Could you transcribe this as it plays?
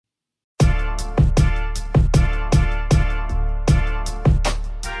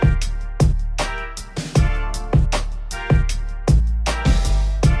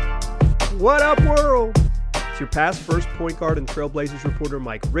What up, world? It's your past first point guard and Trailblazers reporter,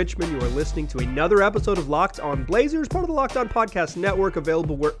 Mike Richmond. You are listening to another episode of Locked On Blazers, part of the Locked On Podcast Network,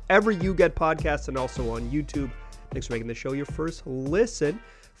 available wherever you get podcasts and also on YouTube. Thanks for making the show your first listen.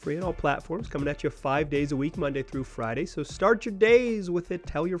 Free on all platforms, coming at you 5 days a week, Monday through Friday. So start your days with it.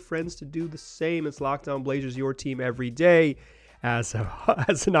 Tell your friends to do the same. It's Locked On Blazers, your team every day. As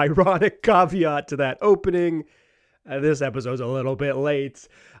an ironic caveat to that opening, this episode's a little bit late.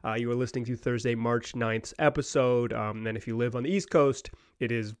 You were listening to Thursday, March 9th's episode. And if you live on the East Coast,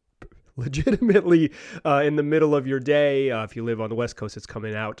 it is legitimately in the middle of your day. If you live on the West Coast, it's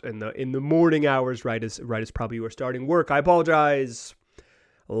coming out in the morning hours, right as probably you were starting work. I apologize.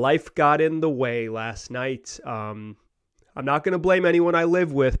 Life got in the way last night. I'm not going to blame anyone I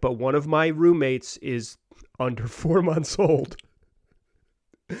live with, but one of my roommates is under 4 months old.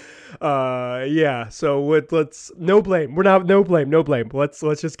 So let's no blame. We're not no blame. Let's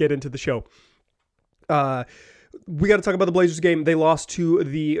just get into the show. We got to talk about the Blazers game. They lost to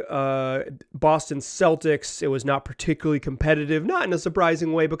the Boston Celtics. It was not particularly competitive, not in a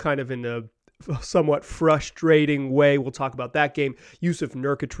surprising way, but kind of in a somewhat frustrating way. We'll talk about that game. Jusuf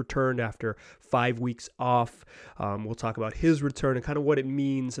Nurkic returned after 5 weeks off. We'll talk about his return and kind of what it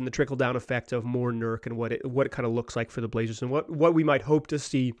means and the trickle-down effect of more Nurk and what it kind of looks like for the Blazers and what we might hope to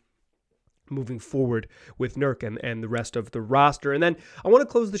see moving forward with Nurk and the rest of the roster. And then I want to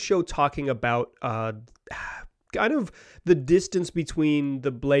close the show talking about kind of the distance between the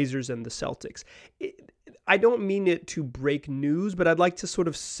Blazers and the Celtics. I don't mean it to break news, but I'd like to sort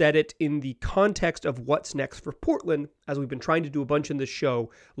of set it in the context of what's next for Portland, as we've been trying to do a bunch in this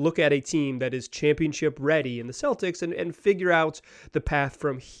show, look at a team that is championship ready in the Celtics and figure out the path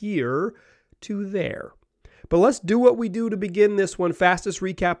from here to there. But let's do what we do to begin this one. Fastest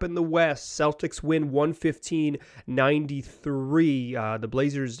recap in the West. Celtics win 115-93. The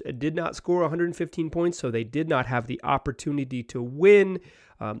Blazers did not score 115 points, so they did not have the opportunity to win.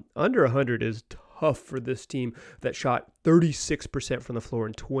 Under 100 is tough for this team that shot 36% from the floor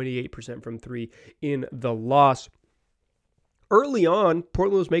and 28% from three in the loss. Early on,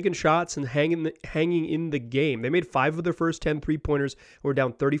 Portland was making shots and hanging in the game. They made 5 of their first 10 three-pointers and were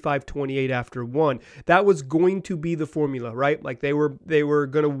down 35-28 after one. That was going to be the formula, right? Like they were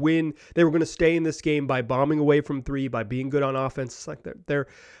going to win. They were going to stay in this game by bombing away from three, by being good on offense. It's like they're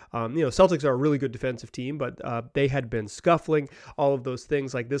Celtics are a really good defensive team, but they had been scuffling, all of those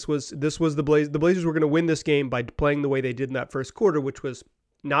things. Like this was the Blazers. The Blazers were going to win this game by playing the way they did in that first quarter, which was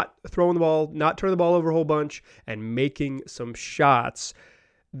not throwing the ball, not turning the ball over a whole bunch, and making some shots.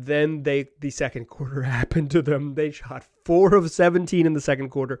 Then the second quarter happened to them. They shot 4 of 17 in the second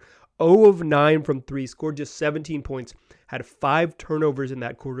quarter, 0 of 9 from three, scored just 17 points, had 5 turnovers in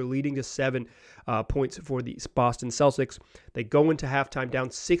that quarter, leading to 7 points for the Boston Celtics. They go into halftime down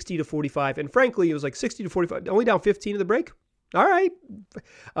 60-45, and frankly, it was like 60-45, only down 15 in the break. All right.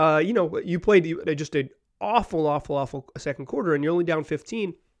 You played just an awful second quarter, and you're only down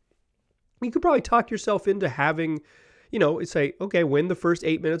 15. You could probably talk yourself into having, say, okay, win the first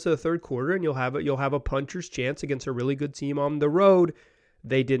 8 minutes of the third quarter, and you'll have a puncher's chance against a really good team on the road.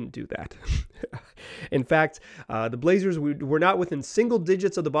 They didn't do that. In fact, the Blazers were not within single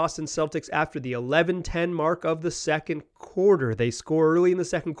digits of the Boston Celtics after the 11-10 mark of the second quarter. They score early in the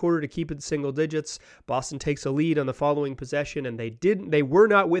second quarter to keep it single digits. Boston takes a lead on the following possession, and they were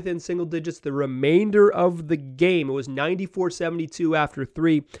not within single digits the remainder of the game. It was 94-72 after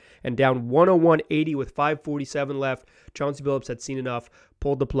 3 and down 101-80 with 5:47 left. Chauncey Billups had seen enough,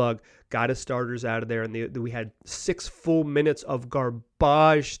 pulled the plug, got his starters out of there, and we had 6 full minutes of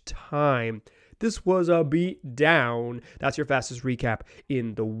garbage time. This was a beat down. That's your fastest recap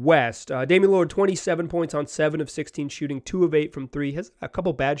in the West. Damian Lillard, 27 points on 7 of 16 shooting, 2 of 8 from 3. Has a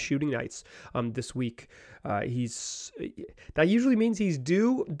couple bad shooting nights this week. That usually means he's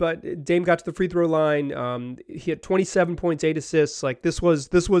due, but Dame got to the free throw line. He had 27 points, 8 assists. Like this was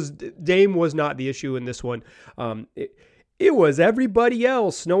Dame was not the issue in this one. It was everybody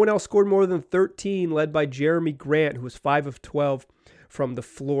else. No one else scored more than 13, led by Jeremy Grant, who was 5 of 12 from the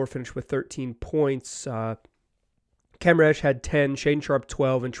floor, finished with 13 points. Cam Reddish had 10, Shane Sharp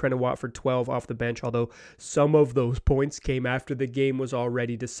 12, and Trendon Watford 12 off the bench, although some of those points came after the game was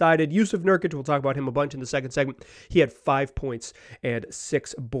already decided. Jusuf Nurkic, we'll talk about him a bunch in the second segment. He had 5 points and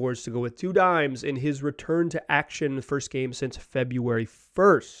 6 boards to go with 2 dimes in his return to action, the first game since February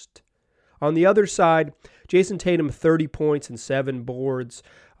 1st. On the other side, Jason Tatum, 30 points and 7 boards.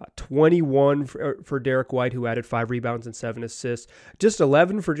 21 for Derek White, who added 5 rebounds and 7 assists. Just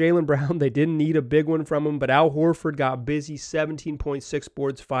 11 for Jaylen Brown. They didn't need a big one from him, but Al Horford got busy, 17.6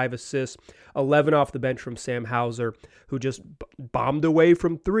 boards, 5 assists, 11 off the bench from Sam Hauser, who just bombed away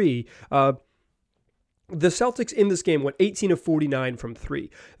from 3. The Celtics in this game went 18 of 49 from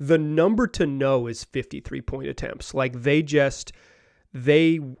 3. The number to know is 53-point attempts. Like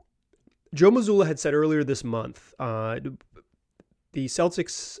Joe Mazzulla had said earlier this month, the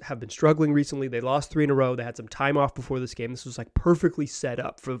Celtics have been struggling recently. They lost 3 in a row. They had some time off before this game. This was like perfectly set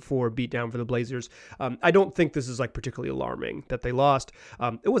up for a beatdown for the Blazers. I don't think this is like particularly alarming that they lost.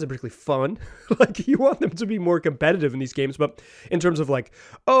 It wasn't particularly fun. Like you want them to be more competitive in these games, but in terms of like,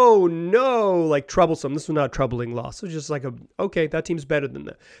 oh no, like troublesome. This was not a troubling loss. It was just like okay, that team's better than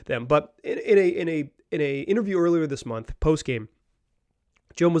them. But in a interview earlier this month, post game,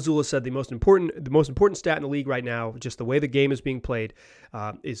 Joe Mazzulla said the most important stat in the league right now, just the way the game is being played,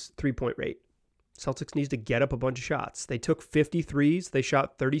 is 3-point rate. Celtics needs to get up a bunch of shots. They took 53s. They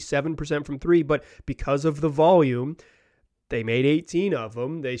shot 37% from 3, but because of the volume, they made 18 of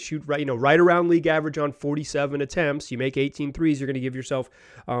them. They shoot right around league average on 47 attempts. You make 18 threes, you're going to give yourself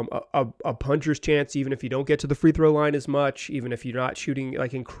a puncher's chance, even if you don't get to the free throw line as much, even if you're not shooting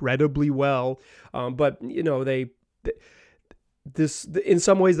like incredibly well. But in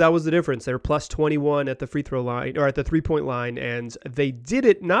some ways, that was the difference. They were plus 21 at the free throw line or at the 3-point line, and they did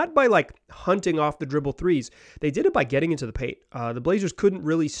it not by like hunting off the dribble threes. They did it by getting into the paint. The Blazers couldn't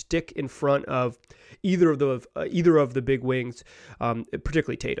really stick in front of either of the big wings,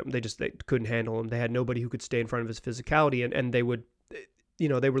 particularly Tatum. They couldn't handle him. They had nobody who could stay in front of his physicality, and they would.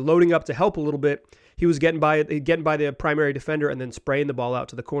 They were loading up to help a little bit. He was getting by the primary defender and then spraying the ball out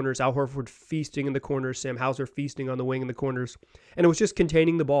to the corners. Al Horford feasting in the corners, Sam Hauser feasting on the wing in the corners. And it was just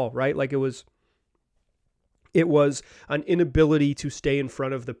containing the ball, right? Like it was an inability to stay in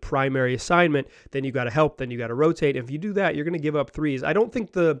front of the primary assignment. Then you got to help, then you got to rotate. If you do that, you're going to give up threes. I don't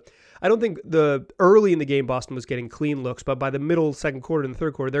think the early in the game Boston was getting clean looks, but by the middle, second quarter and the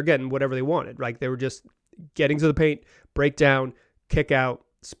third quarter, they're getting whatever they wanted. Like they were just getting to the paint, break down, kick out,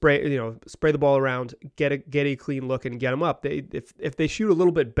 spray the ball around, get a clean look and get them up. If they shoot a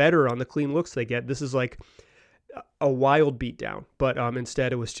little bit better on the clean looks they get, this is like a wild beatdown. But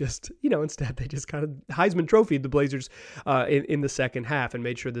instead it was just, instead they just kind of Heisman Trophy'd the Blazers in the second half and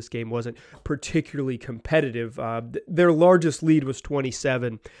made sure this game wasn't particularly competitive. Their largest lead was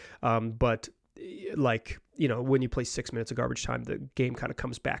 27, but when you play 6 minutes of garbage time, the game kind of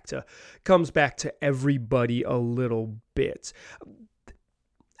comes back to everybody a little bit.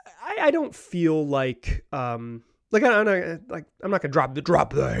 I don't feel like I'm not gonna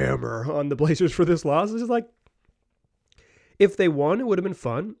drop the hammer on the Blazers for this loss. It's just like if they won, it would have been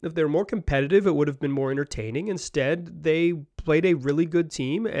fun. If they were more competitive, it would have been more entertaining. Instead, they played a really good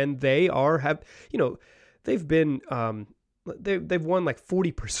team, and they've been. They've won like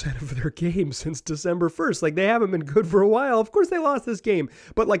 40% of their games since December 1st. Like they haven't been good for a while. Of course they lost this game,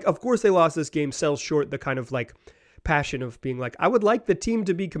 but like, of course they lost this game sells short the kind of like passion of being like, I would like the team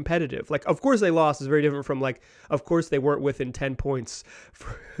to be competitive. Like, of course they lost is very different from like, of course they weren't within 10 points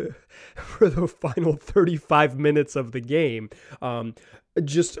for the final 35 minutes of the game.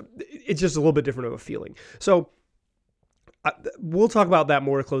 It's just a little bit different of a feeling. So we'll talk about that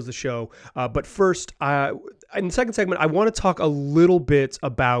more to close the show. But first, in the second segment, I want to talk a little bit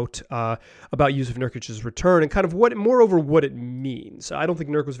about Jusuf Nurkic's return and kind of what it means. I don't think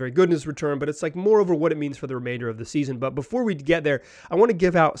Nurk was very good in his return, but it's like moreover what it means for the remainder of the season. But before we get there, I want to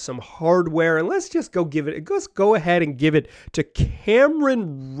give out some hardware, and let's go ahead and give it to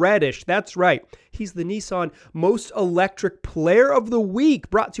Cameron Reddish. That's right. He's the Nissan Most Electric Player of the Week,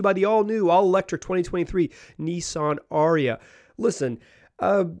 brought to you by the all-new, all-electric 2023 Nissan Ariya. Listen,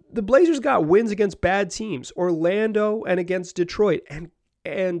 the Blazers got wins against bad teams, Orlando and against Detroit,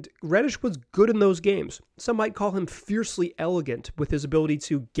 and Reddish was good in those games. Some might call him fiercely elegant with his ability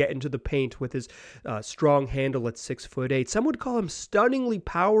to get into the paint with his strong handle at 6'8". Some would call him stunningly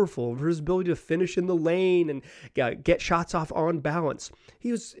powerful for his ability to finish in the lane and get shots off on balance.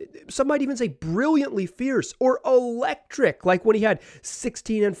 Some might even say brilliantly fierce or electric, like when he had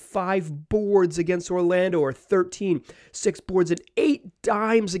 16 and 5 boards against Orlando or 13, 6 boards and 8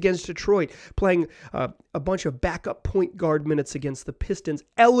 dimes against Detroit, playing a bunch of backup point guard minutes against the Pistons.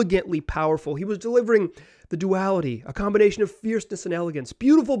 Elegantly powerful. He was delivering the duality, a combination of fierceness and elegance,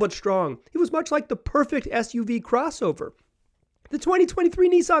 beautiful but strong. He was much like the perfect SUV crossover. The 2023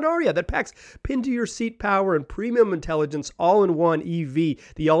 Nissan Ariya that packs pin-to-your-seat power and premium intelligence all-in-one EV,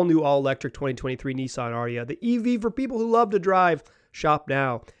 the all-new, all-electric 2023 Nissan Ariya, the EV for people who love to drive. Shop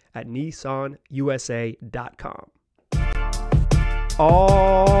now at nissanusa.com.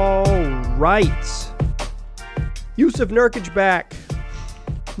 All right. Jusuf Nurkic back.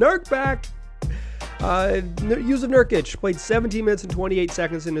 Nurk back. Jusuf Nurkic played 17 minutes and 28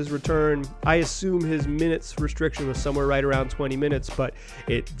 seconds in his return. I assume his minutes restriction was somewhere right around 20 minutes, but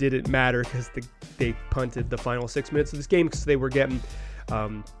it didn't matter because they punted the final 6 minutes of this game because they were getting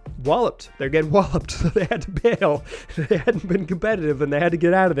walloped. They're getting walloped, so they had to bail. They hadn't been competitive, and they had to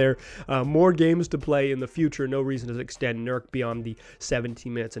get out of there. More games to play in the future. No reason to extend Nurk beyond the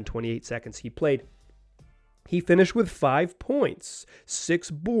 17 minutes and 28 seconds he played. He finished with 5 points,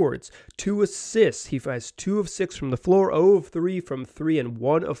 6 boards, 2 assists. He has 2 of 6 from the floor, 0 of 3 from 3, and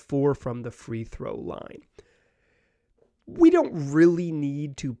 1 of 4 from the free throw line. We don't really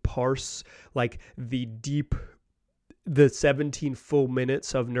need to parse like the 17 full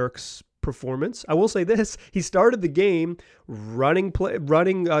minutes of Nurk's performance. I will say this: he started the game running dribble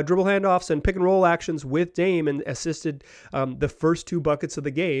handoffs and pick and roll actions with Dame, and assisted the first 2 buckets of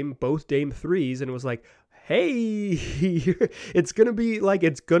the game, both Dame threes, and it was like, hey, it's gonna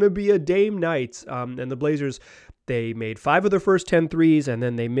be a Dame night. And the Blazers, they made 5 of their first 10 threes, and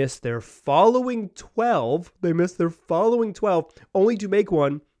then they missed their following 12. Only to make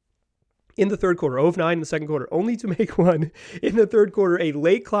one in the third quarter. 0 of 9 in the second quarter, only to make one in the third quarter. A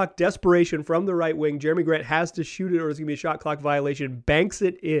late clock desperation from the right wing. Jeremy Grant has to shoot it, or it's going to be a shot clock violation. Banks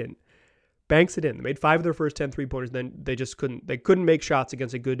it in. They made 5 of their first 10 3-pointers, and then they couldn't make shots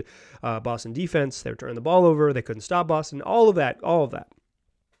against a good Boston defense. They were turning the ball over. They couldn't stop Boston. All of that.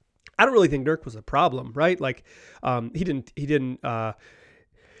 I don't really think Nurk was a problem, right? Like, he didn't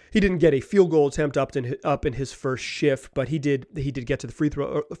get a field goal attempt up in his first shift, but he did get to the free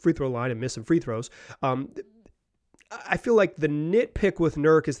throw line and miss some free throws. I feel like the nitpick with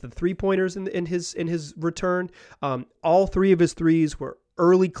Nurk is the 3-pointers in his return. All 3 of his threes were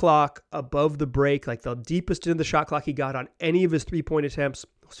early clock above the break. Like, the deepest into the shot clock he got on any of his 3-point attempts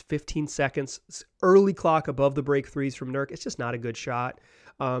was 15 seconds. It's early clock above the break threes from Nurk. It's just not a good shot.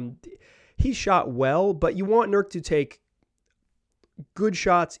 He shot well, but you want Nurk to take good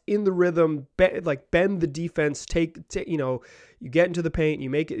shots in the rhythm, bend the defense, you get into the paint, you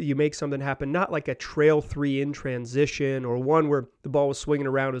make something happen, not like a trail 3 in transition, or one where the ball was swinging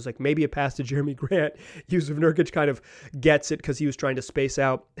around. It was like maybe a pass to Jeremy Grant. Jusuf Nurkic kind of gets it because he was trying to space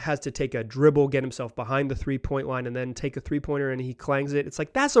out, has to take a dribble, get himself behind the 3-point line, and then take a 3-pointer, and he clangs it. It's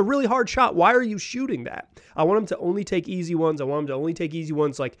like, that's a really hard shot. Why are you shooting that? I want him to only take easy ones.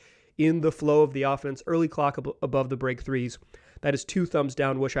 Like in the flow of the offense, early clock above the break threes. That is 2 thumbs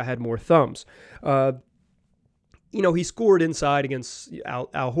down. Wish I had more thumbs. He scored inside against Al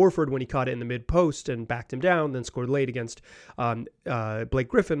Horford when he caught it in the mid post and backed him down, then scored late against Blake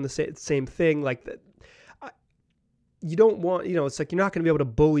Griffin, the same thing. Like, you don't want, it's like you're not going to be able to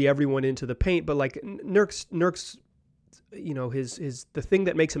bully everyone into the paint, but like Nurk's the thing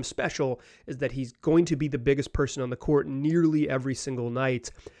that makes him special is that he's going to be the biggest person on the court nearly every single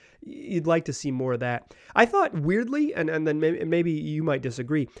night. You'd like to see more of that. I thought weirdly, and then maybe you might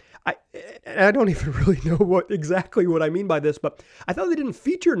disagree, I don't even really know exactly what I mean by this, but I thought they didn't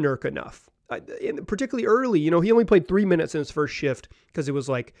feature Nurk enough, particularly early. He only played 3 minutes in his first shift because it was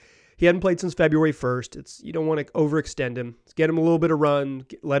like he hadn't played since February 1st. You don't want to overextend him. Get him a little bit of run,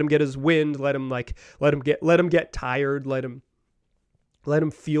 let him get his wind, let him get tired, let him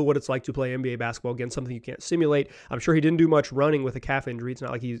feel what it's like to play NBA basketball. Again, something you can't simulate. I'm sure he didn't do much running with a calf injury. It's not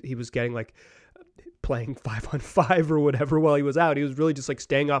like he was getting like playing 5-on-5 or whatever while he was out. He was really just like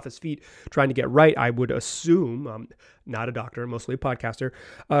staying off his feet, trying to get right, I would assume. I'm not a doctor, mostly a podcaster.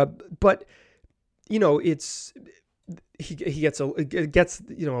 But it's... He gets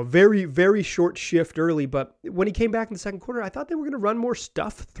a very, very short shift early, but when he came back in the second quarter, I thought they were going to run more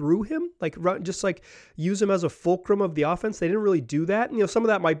stuff through him, just use him as a fulcrum of the offense. They didn't really do that. Some of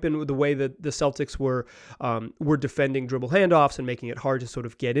that might have been the way that the Celtics were defending dribble handoffs and making it hard to sort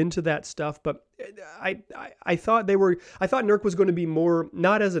of get into that stuff. But I thought Nurk was going to be more,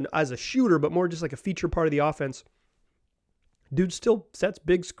 not as a shooter, but more just like a feature part of the offense. Dude still sets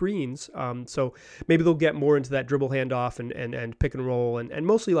big screens, so maybe they'll get more into that dribble handoff and pick and roll and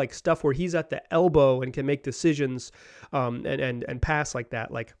mostly like stuff where he's at the elbow and can make decisions and pass like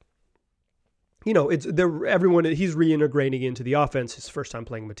that. Like, it's everyone he's reintegrating into the offense. His first time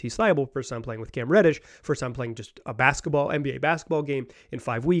playing Matisse Thybulle, first time playing with Cam Reddish, first time playing just a NBA basketball game in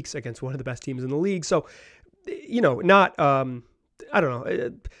 5 weeks against one of the best teams in the league. So, not I don't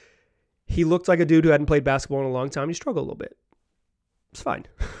know. He looked like a dude who hadn't played basketball in a long time. He struggled a little bit. It's fine.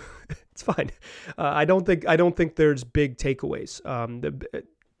 It's fine. I don't think there's big takeaways.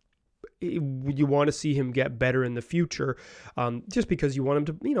 you want to see him get better in the future, just because you want him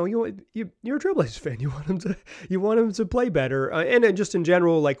to, you're a Trailblazers fan. You want him to play better, and then just in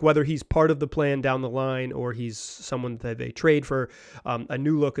general, like whether he's part of the plan down the line or he's someone that they trade for a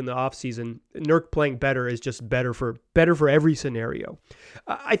new look in the offseason. Nurk playing better is just better for every scenario.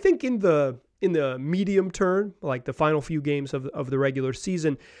 I think in the medium term, like the final few games of the regular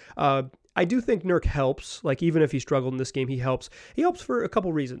season, I do think Nurk helps. Like, even if he struggled in this game, he helps. He helps for a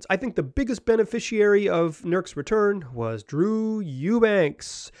couple reasons. I think the biggest beneficiary of Nurk's return was Drew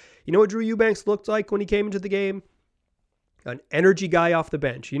Eubanks. You know what Drew Eubanks looked like when he came into the game? An energy guy off the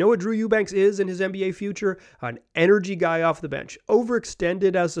bench. You know what Drew Eubanks is in his NBA future? An energy guy off the bench.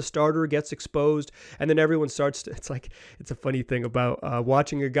 Overextended as the starter, gets exposed, and then everyone starts to, it's a funny thing about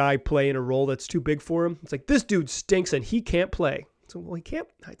watching a guy play in a role that's too big for him. It's like, this dude stinks and he can't play. So, well,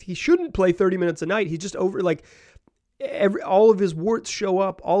 he shouldn't play 30 minutes a night. He's just over, like, all of his warts show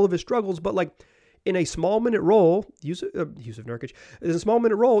up, all of his struggles, but like in a small minute role, Jusuf Nurkic, in a small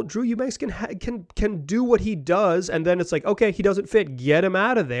minute role, Drew Eubanks can do what he does, and then it's like, okay, he doesn't fit, get him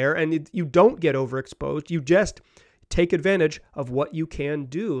out of there, and you don't get overexposed. You just take advantage of what you can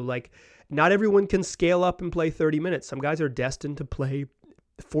do. Like, not everyone can scale up and play 30 minutes. Some guys are destined to play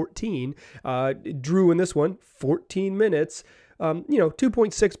 14. Drew in this one, 14 minutes.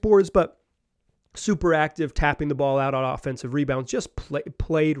 2.6 boards, but super active, tapping the ball out on offensive rebounds, just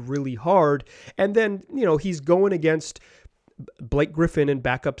played really hard. And then, he's going against Blake Griffin in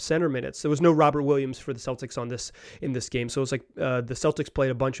backup center minutes. There was no Robert Williams for the Celtics in this game. So it's like the Celtics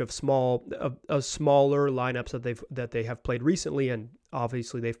played a bunch of smaller lineups that they have played recently, and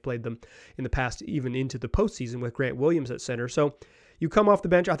obviously they've played them in the past, even into the postseason with Grant Williams at center. So you come off the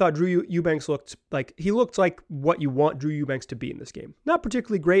bench. I thought Drew Eubanks looked like what you want Drew Eubanks to be in this game. Not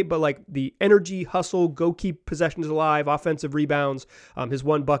particularly great, but like the energy, hustle, go keep possessions alive, offensive rebounds. His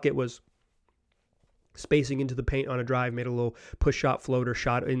one bucket was spacing into the paint on a drive, made a little push shot, floater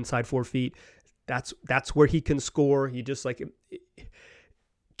shot inside 4 feet. That's where he can score. You just like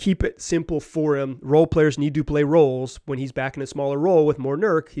keep it simple for him. Role players need to play roles. When he's back in a smaller role with more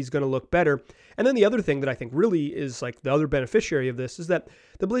Nurk, he's going to look better. And then the other thing that I think really is like the other beneficiary of this is that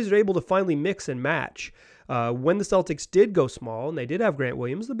the Blazers are able to finally mix and match. When the Celtics did go small and they did have Grant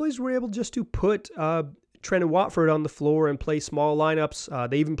Williams, the Blazers were able just to put Trendon Watford on the floor and play small lineups.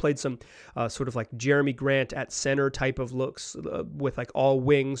 They even played some sort of like Jeremy Grant at center type of looks with like all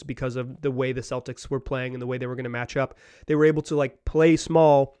wings because of the way the Celtics were playing and the way they were going to match up. They were able to like play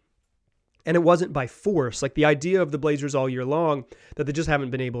small, and it wasn't by force. Like the idea of the Blazers all year long that they just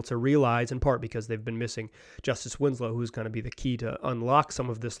haven't been able to realize, in part because they've been missing Justice Winslow, who's going to be the key to unlock some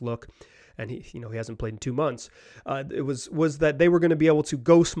of this look. And he hasn't played in 2 months. It was that they were going to be able to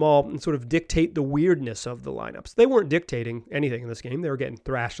go small and sort of dictate the weirdness of the lineups. They weren't dictating anything in this game. They were getting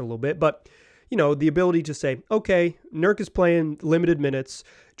thrashed a little bit, but the ability to say, okay, Nurk is playing limited minutes.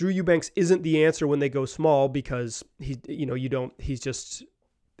 Drew Eubanks isn't the answer when they go small because you'd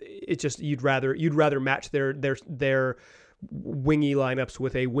rather match their wingy lineups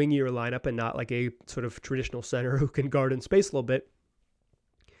with a wingier lineup and not like a sort of traditional center who can guard in space a little bit.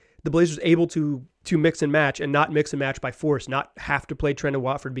 The Blazers able to mix and match and not mix and match by force, not have to play Trendon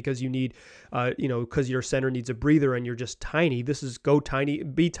Watford because you need, because your center needs a breather and you're just tiny. This is go tiny,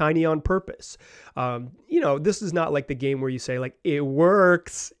 be tiny on purpose. This is not like the game where you say like, it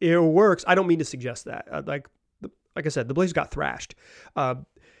works. I don't mean to suggest that. Like I said, the Blazers got thrashed.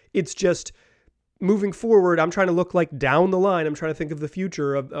 It's just moving forward. I'm trying to look like down the line. I'm trying to think of the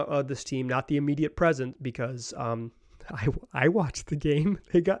future of this team, not the immediate present, because, I watched the game.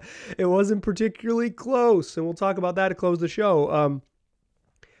 It wasn't particularly close, and we'll talk about that to close the show.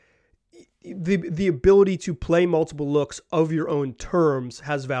 The ability to play multiple looks of your own terms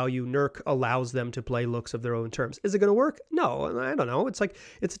has value. Nurk allows them to play looks of their own terms. Is it going to work? No, I don't know. It's like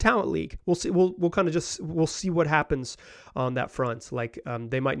it's a talent league. We'll see. We'll see what happens on that front. Like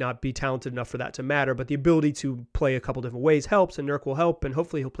they might not be talented enough for that to matter, but the ability to play a couple different ways helps, and Nurk will help, and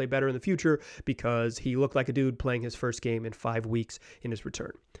hopefully he'll play better in the future because he looked like a dude playing his first game in 5 weeks in his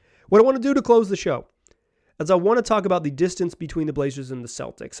return. What I want to do to close the show, as I want to talk about the distance between the Blazers and the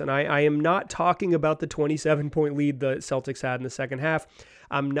Celtics. And I am not talking about the 27-point lead the Celtics had in the second half.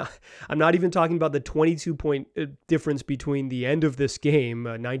 I'm not even talking about the 22-point difference between the end of this game,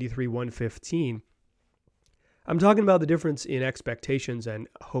 93-115. I'm talking about the difference in expectations and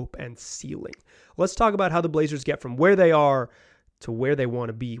hope and ceiling. Let's talk about how the Blazers get from where they are to where they want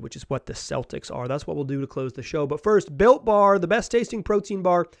to be, which is what the Celtics are. That's what we'll do to close the show. But first, Built Bar, the best tasting protein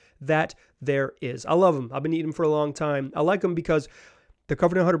bar that there is. I love them. I've been eating them for a long time. I like them because They're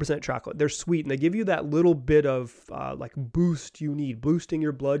covered in 100% chocolate. They're sweet, and they give you that little bit of like boost you need, boosting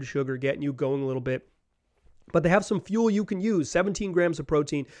your blood sugar, getting you going a little bit. But they have some fuel you can use, 17 grams of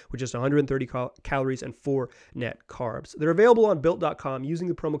protein with just 130 calories and 4 net carbs. They're available on Built.com. Using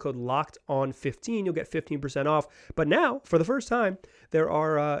the promo code LOCKEDON15, you'll get 15% off. But now, for the first time, they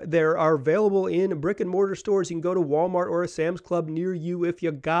are available in brick and mortar stores. You can go to Walmart or a Sam's Club near you if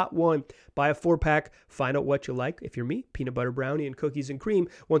you got one. Buy a 4-pack, find out what you like. If you're me, peanut butter brownie and cookies and cream.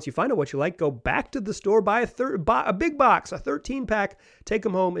 Once you find out what you like, go back to the store, buy a big box, a 13-pack, take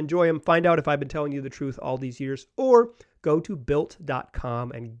them home, enjoy them, find out if I've been telling you the truth all these years, or go to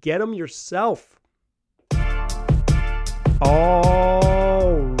Built.com and get them yourself.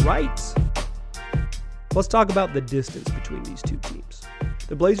 All right. Let's talk about the distance between these two teams.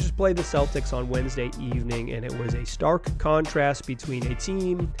 The Blazers played the Celtics on Wednesday evening, and it was a stark contrast between a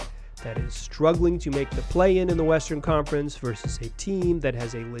team that is struggling to make the play-in in the Western Conference versus a team that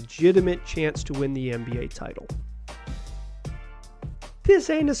has a legitimate chance to win the NBA title. This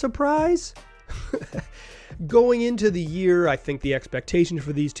ain't a surprise. Going into the year, I think the expectations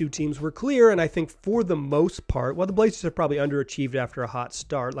for these two teams were clear, and I think for the most part, while the Blazers have probably underachieved after a hot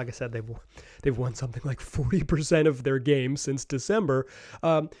start, like I said, they've won something like 40% of their games since December.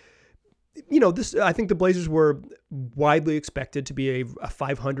 I think the Blazers were widely expected to be a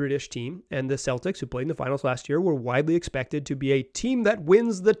 500-ish team, and the Celtics, who played in the finals last year, were widely expected to be a team that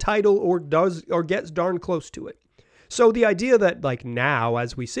wins the title or gets darn close to it. So the idea that, like, now,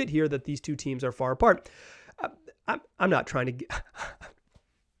 as we sit here, that these two teams are far apart, I'm not trying to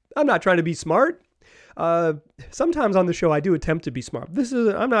be smart. Sometimes on the show I do attempt to be smart. This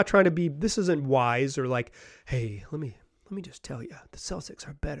isn't wise or like, hey, let me just tell you, the Celtics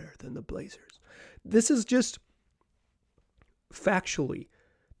are better than the Blazers. This is just factually,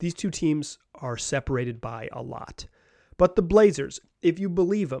 these two teams are separated by a lot. But the Blazers, if you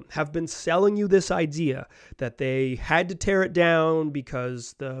believe them, have been selling you this idea that they had to tear it down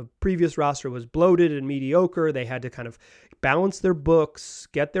because the previous roster was bloated and mediocre. They had to kind of balance their books,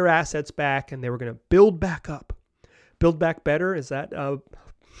 get their assets back, and they were going to build back up. Build back better? Is that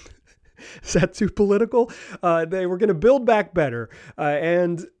too political? They were going to build back better.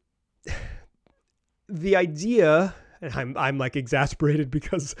 And the idea, and I'm like exasperated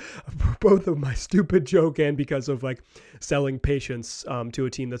because of both of my stupid joke and because of like selling patience to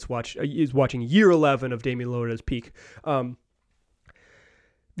a team that's watching year 11 of Damian Lillard at his peak.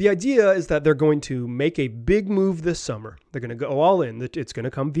 The idea is that they're going to make a big move this summer. They're going to go all in. It's going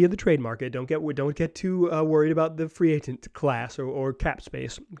to come via the trade market. Don't get too worried about the free agent class or cap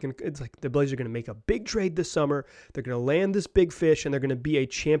space. It's like the Blazers are going to make a big trade this summer. They're going to land this big fish, and they're going to be a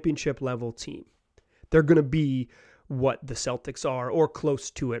championship level team. They're going to be what the Celtics are, or close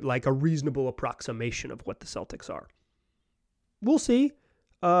to it, like a reasonable approximation of what the Celtics are. We'll see.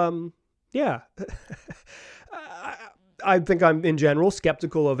 Yeah. I think I'm, in general,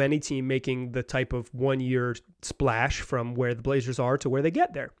 skeptical of any team making the type of one-year splash from where the Blazers are to where they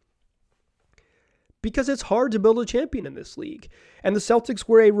get there. Because it's hard to build a champion in this league. And the Celtics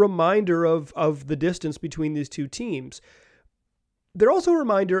were a reminder of the distance between these two teams. They're also a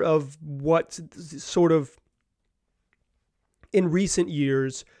reminder of what sort of, in recent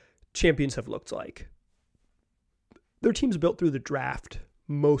years, champions have looked like. Their teams built through the draft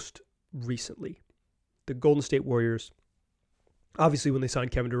most recently. The Golden State Warriors, obviously when they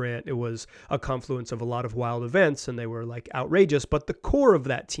signed Kevin Durant, it was a confluence of a lot of wild events and they were like outrageous, but the core of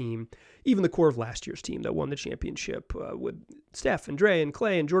that team, even the core of last year's team that won the championship with Steph and Dre and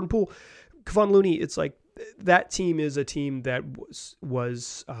Clay and Jordan Poole, Kevon Looney, it's like that team is a team that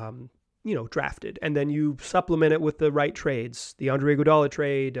was drafted, and then you supplement it with the right trades, the Andre Iguodala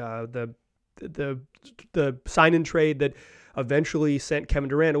trade, the sign-in trade that eventually sent Kevin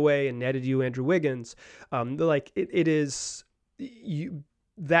Durant away and netted you Andrew Wiggins.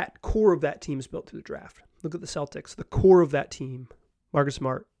 That core of that team is built through the draft. Look at the Celtics. The core of that team, Marcus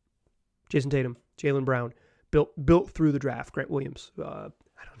Smart, Jason Tatum, Jaylen Brown, built through the draft. Grant Williams, I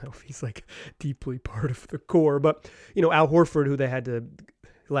don't know if he's like deeply part of the core, but Al Horford, who they had to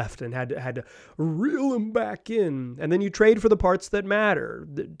left and had to reel him back in. And then you trade for the parts that matter.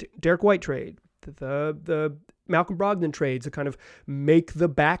 The Derek White trade, the Malcolm Brogdon trades to kind of make the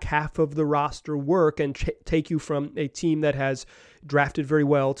back half of the roster work and take you from a team that has drafted very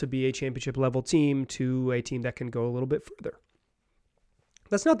well to be a championship level team to a team that can go a little bit further.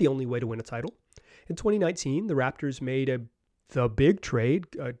 That's not the only way to win a title. In 2019, the Raptors made the big trade,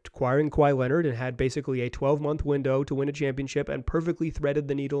 acquiring Kawhi Leonard, and had basically a 12-month window to win a championship and perfectly threaded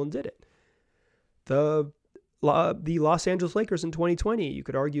the needle and did it. The Los Angeles Lakers in 2020, you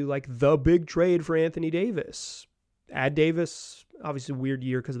could argue like the big trade for Anthony Davis. Add Davis, Obviously, a weird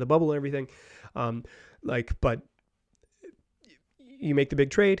year because of the bubble and everything. But you make the big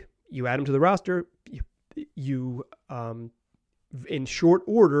trade, you add him to the roster, you in short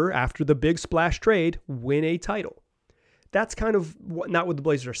order after the big splash trade, win a title. That's kind of not what the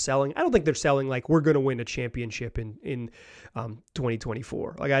Blazers are selling. I don't think they're selling like we're going to win a championship in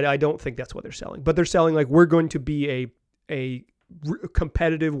 2024. Like I don't think that's what they're selling. But they're selling like we're going to be a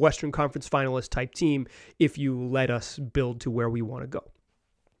competitive Western Conference finalist type team if you let us build to where we want to go.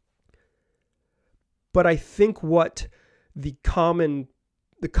 But I think what the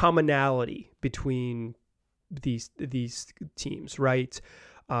commonality between these teams, right,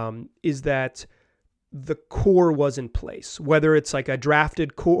 is that the core was in place. Whether it's like a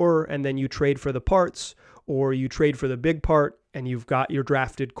drafted core and then you trade for the parts, or you trade for the big part and you've got your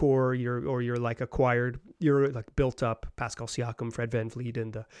drafted core, you're like acquired, you're like built up. Pascal Siakam, Fred VanVleet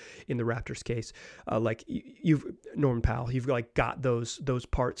in the Raptors case, like you've Norman Powell, you've like got those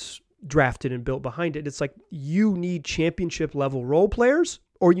parts drafted and built behind it. It's like you need championship level role players,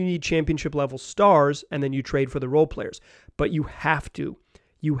 or you need championship level stars, and then you trade for the role players. But you have to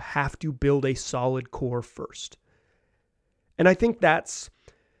build a solid core first. And I think that's,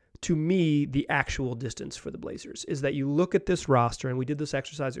 to me, the actual distance for the Blazers, is that you look at this roster, and we did this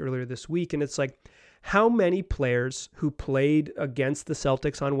exercise earlier this week, and it's like, how many players who played against the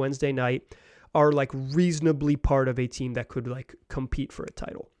Celtics on Wednesday night are like reasonably part of a team that could like compete for a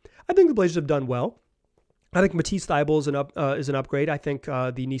title? I think the Blazers have done well. I think Matisse Thybulle is an upgrade. I think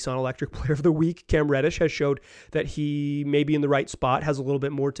the Nissan Electric Player of the Week, Cam Reddish, has showed that he may be in the right spot, has a little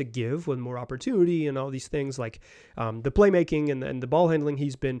bit more to give with more opportunity and all these things like the playmaking and the ball handling.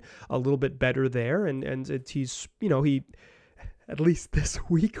 He's been a little bit better there, and he's, he, at least this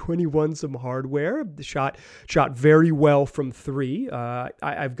week when he won some hardware, shot very well from three.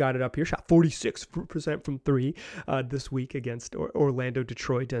 I've got it up here. Shot 46% from three this week against Orlando,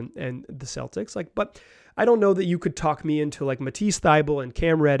 Detroit, and the Celtics. But I don't know that you could talk me into like Matisse Thybulle and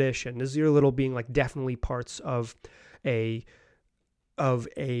Cam Reddish and Nasir Little being like definitely parts of a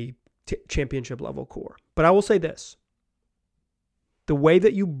championship level core. But I will say this. The way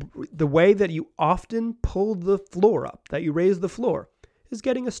that you often pull the floor up, that you raise the floor, is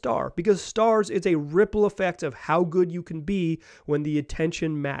getting a star, because stars is a ripple effect of how good you can be when the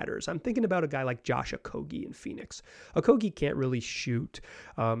attention matters. I'm thinking about a guy like Josh Okogie in Phoenix. Okogie can't really shoot,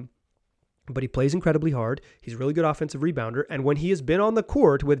 but he plays incredibly hard. He's a really good offensive rebounder, and when he has been on the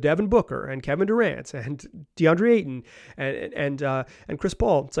court with Devin Booker and Kevin Durant and DeAndre Ayton and Chris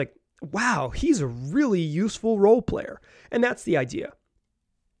Paul, it's like, wow, he's a really useful role player. And that's the idea.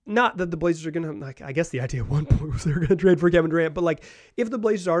 Not that the Blazers are going to, like, I guess the idea at one point was they were going to trade for Kevin Durant, but like, if the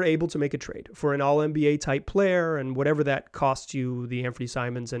Blazers are able to make a trade for an all-NBA type player and whatever that costs you, the Anthony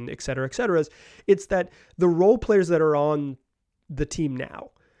Simons and et cetera, it's that the role players that are on the team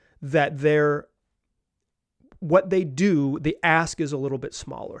now, that what they do, the ask is a little bit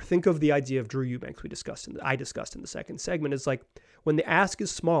smaller. Think of the idea of Drew Eubanks I discussed in the second segment. It's like, when the ask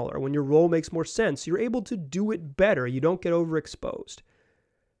is smaller, when your role makes more sense, you're able to do it better. You don't get overexposed.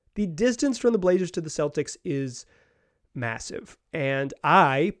 The distance from the Blazers to the Celtics is massive. And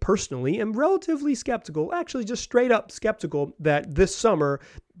I personally am relatively skeptical, actually just straight up skeptical, that this summer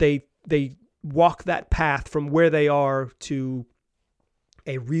they walk that path from where they are to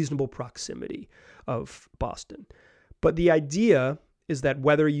a reasonable proximity of Boston. But the idea is that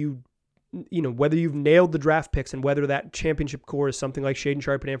whether you've nailed the draft picks and whether that championship core is something like Shaedon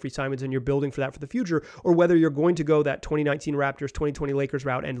Sharpe and Anthony Simons and you're building for that for the future, or whether you're going to go that 2019 Raptors, 2020 Lakers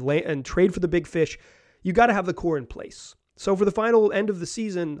route and trade for the big fish, you got to have the core in place. So for the final end of the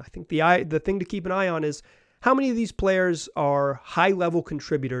season, I think the thing to keep an eye on is how many of these players are high-level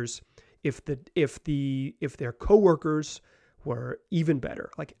contributors if their coworkers were even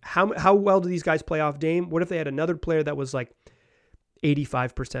better. Like how well do these guys play off Dame? What if they had another player that was like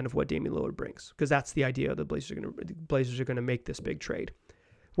 85% of what Damian Lillard brings? Because that's the idea. The Blazers are going to make this big trade.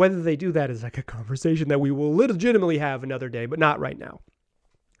 Whether they do that is like a conversation that we will legitimately have another day, but not right now.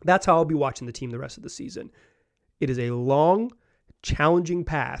 That's how I'll be watching the team the rest of the season. It is a long, challenging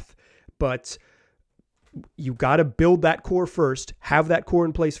path, but you got to build that core first, have that core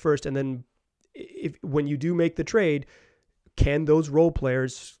in place first, and then when you do make the trade, can those role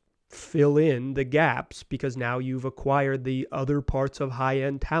players fill in the gaps, because now you've acquired the other parts of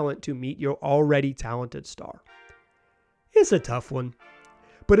high-end talent to meet your already talented star. It's a tough one,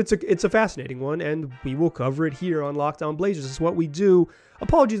 but it's a fascinating one, and we will cover it here on Locked On Blazers. This is what we do.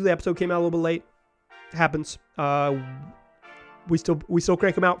 Apologies, the episode came out a little bit late. It happens. We still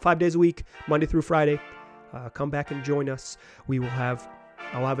crank them out 5 days a week, Monday through Friday. Come back and join us.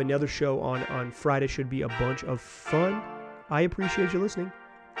 I'll have another show on Friday. Should be a bunch of fun. I appreciate you listening.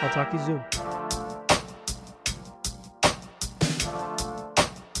 I'll talk to you soon.